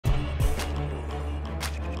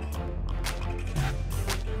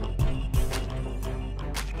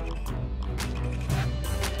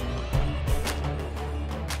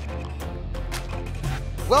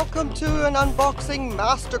Welcome to an unboxing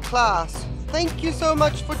masterclass. Thank you so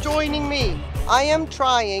much for joining me. I am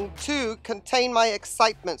trying to contain my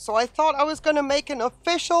excitement, so I thought I was going to make an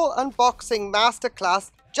official unboxing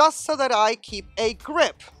masterclass just so that I keep a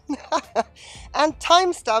grip. And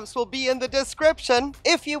timestamps will be in the description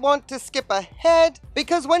if you want to skip ahead,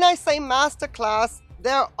 because when I say masterclass,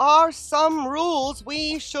 there are some rules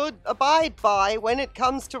we should abide by when it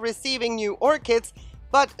comes to receiving new orchids.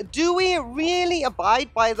 But do we really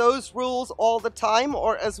abide by those rules all the time,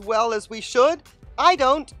 or as well as we should? I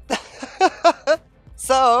don't.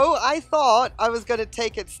 So I thought I was going to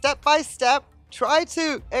take it step by step, try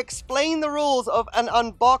to explain the rules of an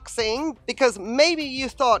unboxing, because maybe you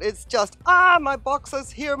thought it's just, my box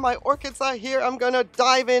is here, my orchids are here, I'm going to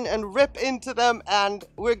dive in and rip into them and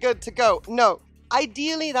we're good to go. No,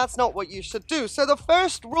 ideally that's not what you should do. So the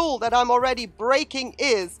first rule that I'm already breaking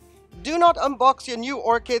is, do not unbox your new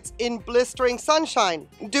orchids in blistering sunshine.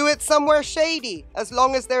 Do it somewhere shady. As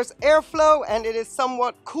long as there's airflow and it is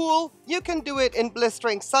somewhat cool, you can do it in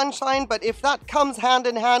blistering sunshine. But if that comes hand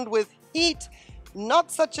in hand with heat,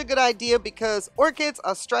 not such a good idea, because orchids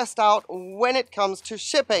are stressed out when it comes to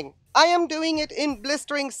shipping. I am doing it in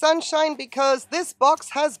blistering sunshine because this box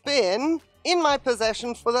has been in my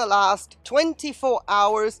possession for the last 24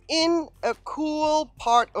 hours in a cool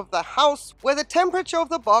part of the house where the temperature of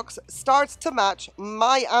the box starts to match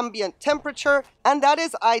my ambient temperature, and that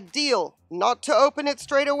is ideal. Not to open it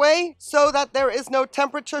straight away so that there is no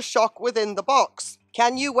temperature shock within the box.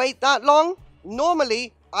 Can you wait that long?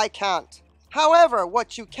 Normally, I can't. However,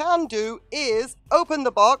 what you can do is open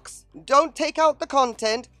the box, don't take out the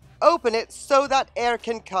content, open it so that air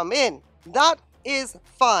can come in. That is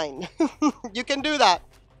fine. You can do that.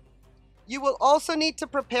 You will also need to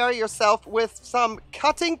prepare yourself with some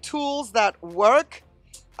cutting tools that work.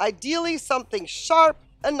 Ideally something sharp.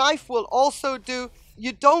 A knife will also do.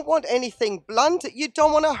 You don't want anything blunt. You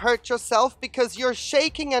don't want to hurt yourself because you're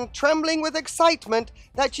shaking and trembling with excitement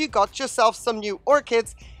that you got yourself some new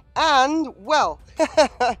orchids. And, well,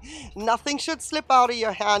 nothing should slip out of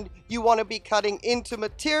your hand. You want to be cutting into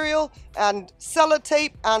material and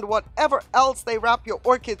sellotape and whatever else they wrap your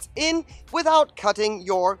orchids in without cutting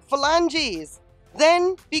your phalanges.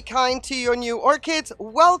 Then be kind to your new orchids.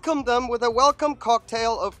 Welcome them with a welcome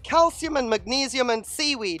cocktail of calcium and magnesium and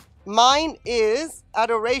seaweed. Mine is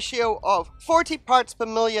at a ratio of 40 parts per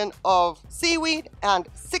million of seaweed and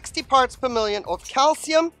 60 parts per million of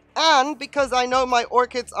calcium. And because I know my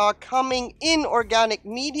orchids are coming in organic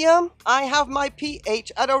medium, I have my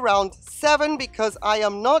pH at around 7 because I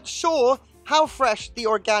am not sure how fresh the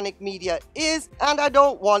organic media is, and I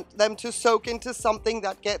don't want them to soak into something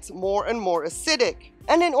that gets more and more acidic.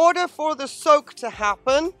 And in order for the soak to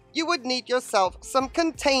happen, you would need yourself some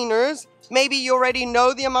containers. Maybe you already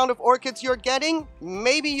know the amount of orchids you're getting.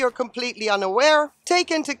 Maybe you're completely unaware. Take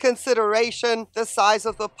into consideration the size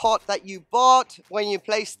of the pot that you bought when you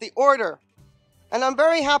placed the order. And I'm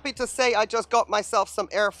very happy to say I just got myself some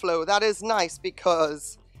airflow. That is nice,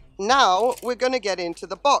 because now we're going to get into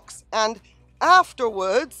the box. And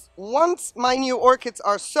afterwards, once my new orchids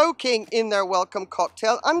are soaking in their welcome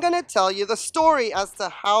cocktail, I'm going to tell you the story as to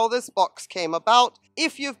how this box came about.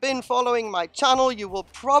 If you've been following my channel, you will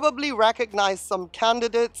probably recognize some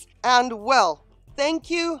candidates. And well, thank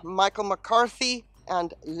you, McCarthy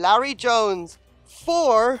and Larry Jones,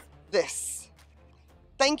 for this.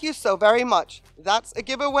 Thank you so very much. That's a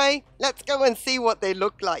giveaway. Let's go and see what they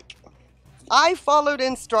look like. I followed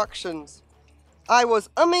instructions. I was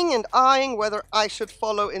umming and ahhing whether I should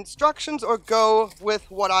follow instructions or go with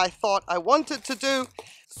what I thought I wanted to do.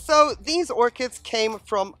 So these orchids came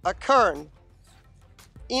from a cairn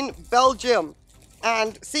in Belgium.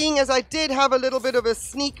 And seeing as I did have a little bit of a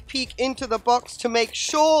sneak peek into the box to make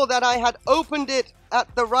sure that I had opened it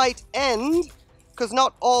at the right end, because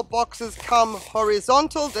not all boxes come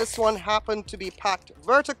horizontal, this one happened to be packed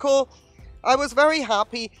vertical. I was very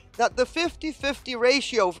happy that the 50-50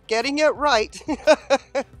 ratio of getting it right,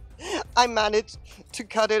 I managed to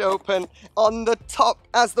cut it open on the top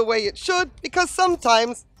as the way it should, because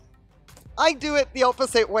sometimes I do it the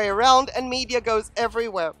opposite way around and media goes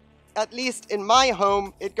everywhere. At least in my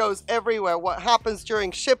home, it goes everywhere. What happens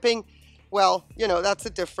during shipping, well, you know, that's a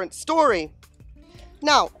different story.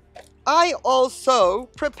 Now, I also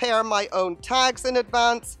prepare my own tags in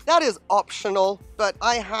advance. That is optional, but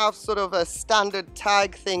I have sort of a standard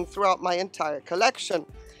tag thing throughout my entire collection.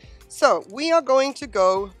 So we are going to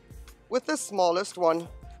go with the smallest one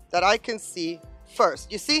that I can see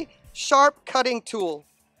first. You see, sharp cutting tool,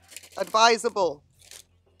 advisable.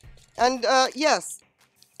 And yes,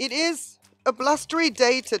 it is a blustery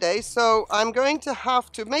day today, so I'm going to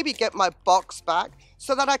have to maybe get my box back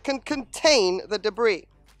so that I can contain the debris.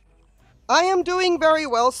 I am doing very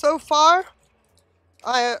well so far.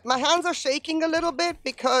 My hands are shaking a little bit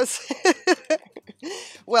because,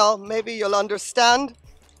 well, maybe you'll understand.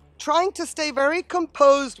 Trying to stay very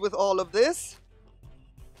composed with all of this.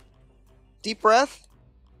 Deep breath.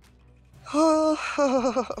 All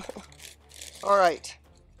right.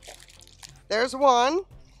 There's one.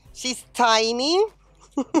 She's tiny.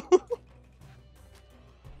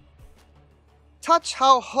 Touch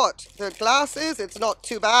how hot the glass is. It's not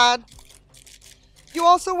too bad. You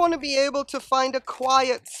also want to be able to find a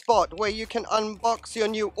quiet spot where you can unbox your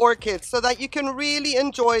new orchids so that you can really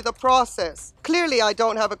enjoy the process. Clearly, I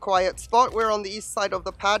don't have a quiet spot. We're on the east side of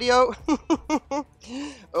the patio.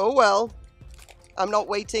 Oh well. I'm not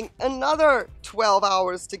waiting another 12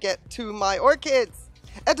 hours to get to my orchids.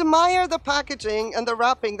 Admire the packaging and the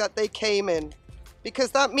wrapping that they came in,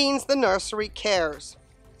 because that means the nursery cares.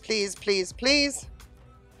 Please, please, please.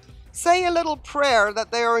 Say a little prayer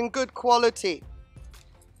that they are in good quality.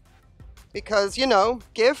 Because, you know,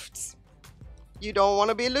 gifts, you don't want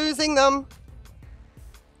to be losing them.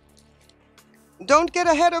 Don't get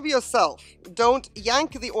ahead of yourself. Don't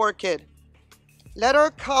yank the orchid. Let her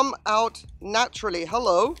come out naturally.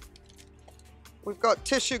 Hello. We've got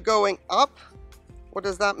tissue going up. What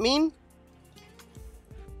does that mean?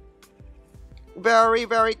 Very,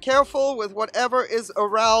 very careful with whatever is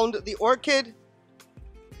around the orchid.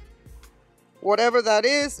 Whatever that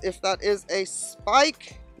is, if that is a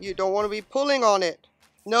spike, you don't want to be pulling on it.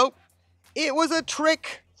 Nope. It was a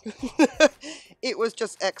trick. It was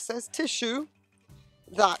just excess tissue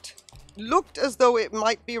that looked as though it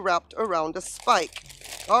might be wrapped around a spike.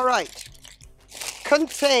 All right.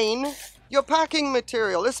 Contain your packing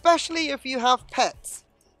material, especially if you have pets.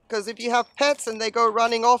 Because if you have pets and they go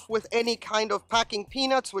running off with any kind of packing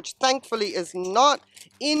peanuts, which thankfully is not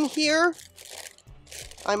in here,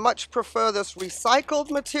 I much prefer this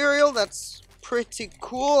recycled material. That's pretty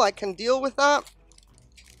cool. I can deal with that.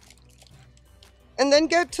 And then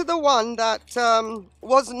get to the one that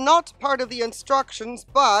was not part of the instructions,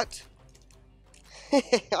 but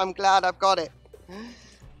I'm glad I've got it.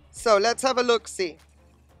 So let's have a look-see.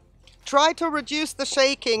 Try to reduce the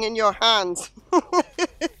shaking in your hands.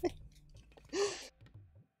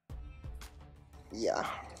 Yeah.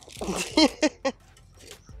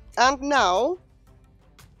 And now,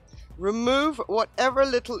 remove whatever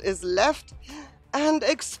little is left and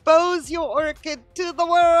expose your orchid to the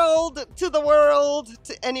world,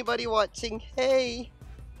 to anybody watching. Hey,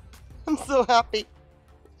 I'm so happy.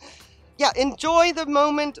 Yeah, enjoy the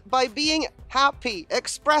moment by being happy,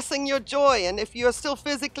 expressing your joy. And if you're still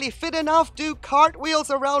physically fit enough, do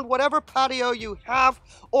cartwheels around whatever patio you have,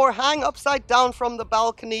 or hang upside down from the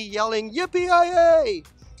balcony yelling, yippee-yi-yay!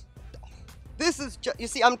 This is just, you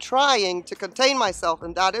see, I'm trying to contain myself,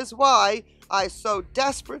 and that is why I so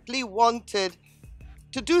desperately wanted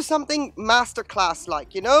to do something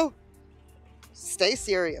masterclass-like, you know? Stay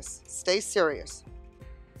serious. Stay serious.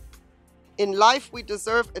 In life, we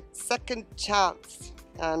deserve a second chance.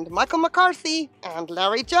 And Michael McCarthy and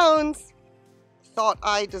Larry Jones thought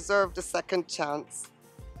I deserved a second chance.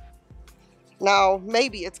 Now,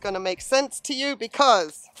 maybe it's going to make sense to you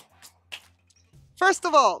because, first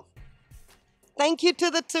of all, thank you to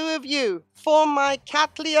the two of you for my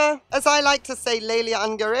Cattleya, as I like to say Lelia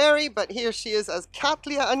Ungareri, but here she is as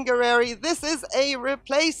Cattleya Ungareri. This is a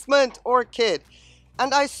replacement orchid.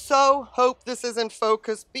 And I so hope this is in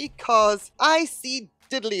focus because I see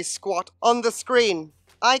diddly squat on the screen.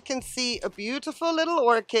 I can see a beautiful little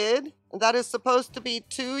orchid that is supposed to be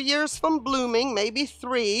 2 years from blooming, maybe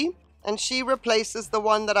 3. And she replaces the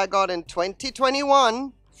one that I got in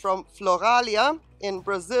 2021 from Floralia in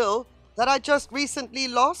Brazil that I just recently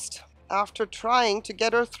lost after trying to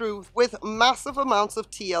get her through with massive amounts of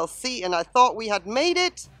TLC. And I thought we had made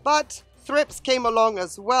it, but thrips came along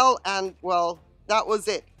as well, and well, that was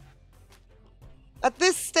it. At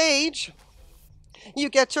this stage, you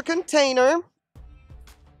get your container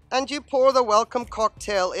and you pour the welcome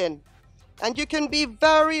cocktail in. And you can be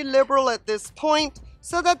very liberal at this point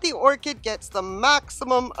so that the orchid gets the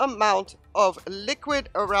maximum amount of liquid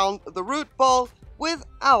around the root ball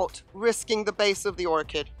without risking the base of the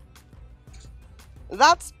orchid.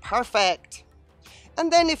 That's perfect.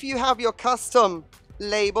 And then if you have your custom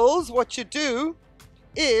labels, what you do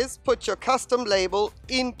is put your custom label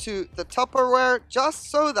into the Tupperware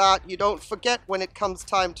just so that you don't forget when it comes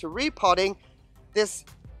time to repotting. This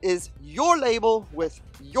is your label with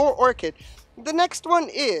your orchid. The next one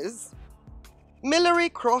is Millery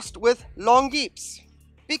crossed with Longips,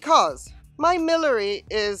 because My Millery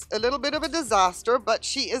is a little bit of a disaster, but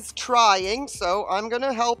she is trying, so I'm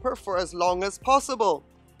gonna help her for as long as possible.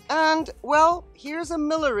 And, well, here's a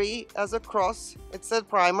Millery as a cross. It's a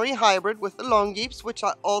primary hybrid with the Longeeps, which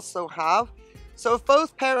I also have. So if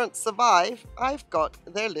both parents survive, I've got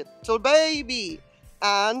their little baby.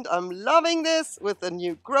 And I'm loving this with the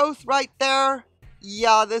new growth right there.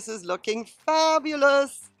 Yeah, this is looking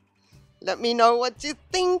fabulous. Let me know what you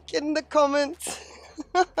think in the comments.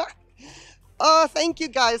 Oh, thank you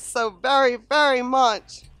guys so very, very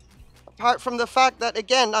much. Apart from the fact that,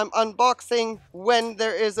 again, I'm unboxing when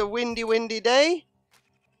there is a windy day,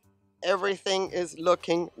 everything is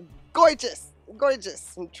looking gorgeous,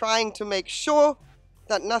 gorgeous. I'm trying to make sure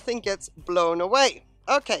that nothing gets blown away.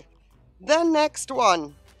 Okay, the next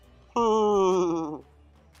one.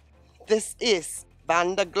 This is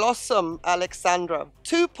Vanderglossum Alexandra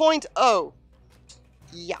 2.0.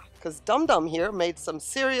 Yeah, because Dum Dum here made some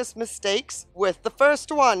serious mistakes with the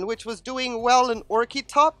first one, which was doing well in Orchid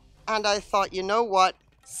Top. And I thought, you know what?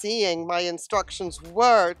 Seeing my instructions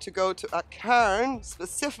were to go to a cairn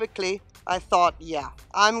specifically, I thought, yeah,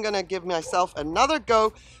 I'm gonna give myself another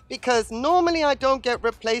go, because normally I don't get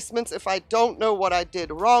replacements if I don't know what I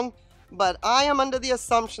did wrong. But I am under the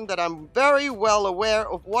assumption that I'm very well aware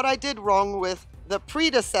of what I did wrong with the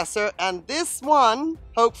predecessor, and this one,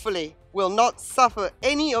 hopefully, will not suffer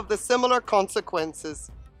any of the similar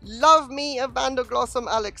consequences. Love me a Vanderglossum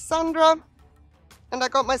Alexandra. And I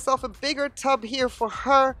got myself a bigger tub here for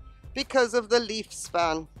her because of the leaf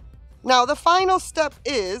span. Now the final step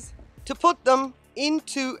is to put them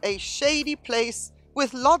into a shady place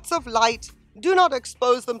with lots of light. Do not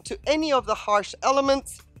expose them to any of the harsh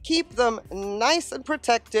elements. Keep them nice and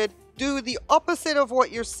protected. Do the opposite of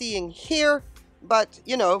what you're seeing here. But,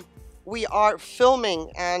 you know, we are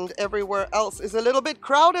filming and everywhere else is a little bit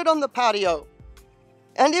crowded on the patio.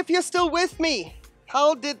 And if you're still with me,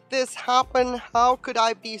 how did this happen? How could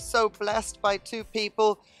I be so blessed by two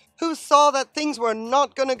people who saw that things were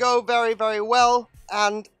not going to go very, very well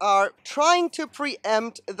and are trying to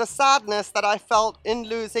preempt the sadness that I felt in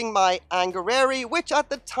losing my Angareri, which at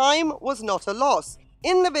the time was not a loss.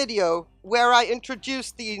 In the video where I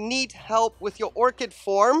introduced the need help with your orchid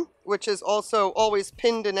form, which is also always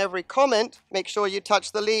pinned in every comment, make sure you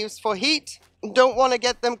touch the leaves for heat. Don't want to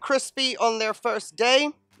get them crispy on their first day.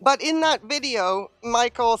 But in that video,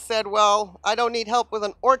 Michael said, well, I don't need help with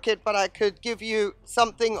an orchid, but I could give you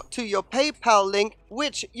something to your PayPal link,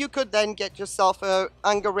 which you could then get yourself a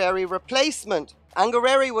Angareri replacement.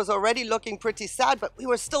 Angareri was already looking pretty sad, but we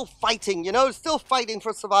were still fighting, you know, still fighting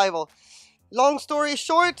for survival. Long story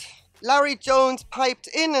short, Larry Jones piped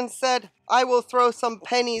in and said, I will throw some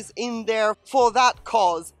pennies in there for that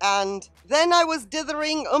cause. And then I was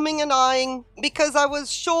dithering, umming and ahhing, because I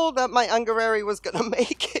was sure that my Angareri was going to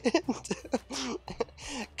make it.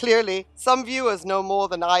 Clearly, some viewers know more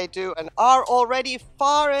than I do and are already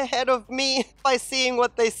far ahead of me by seeing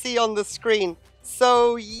what they see on the screen.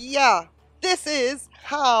 So yeah, this is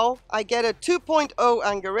how I get a 2.0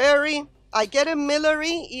 Angareri. I get a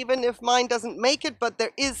Millery, even if mine doesn't make it, but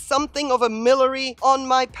there is something of a Millery on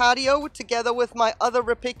my patio together with my other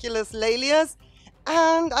Rapiculus Lalias.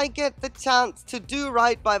 And I get the chance to do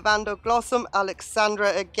right by Vanderglossum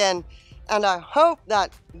Alexandra again. And I hope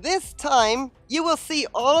that this time you will see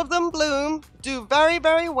all of them bloom, do very,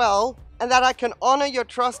 very well, and that I can honor your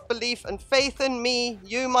trust, belief, and faith in me,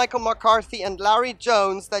 you, Michael McCarthy and Larry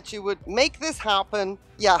Jones, that you would make this happen.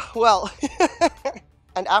 Yeah, well...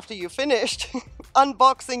 And after you finished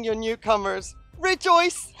unboxing your newcomers,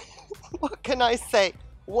 rejoice! What can I say?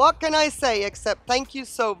 What can I say except thank you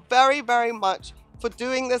so very, very much for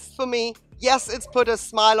doing this for me. Yes, it's put a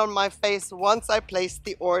smile on my face once I placed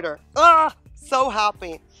the order. Ah, so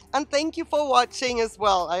happy. And thank you for watching as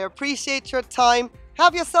well. I appreciate your time.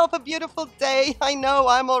 Have yourself a beautiful day. I know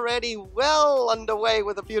I'm already well underway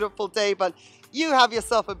with a beautiful day, but you have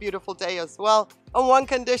yourself a beautiful day as well. On one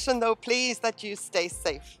condition though, please, that you stay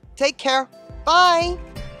safe. Take care. Bye.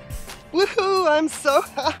 Woohoo, I'm so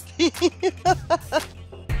happy.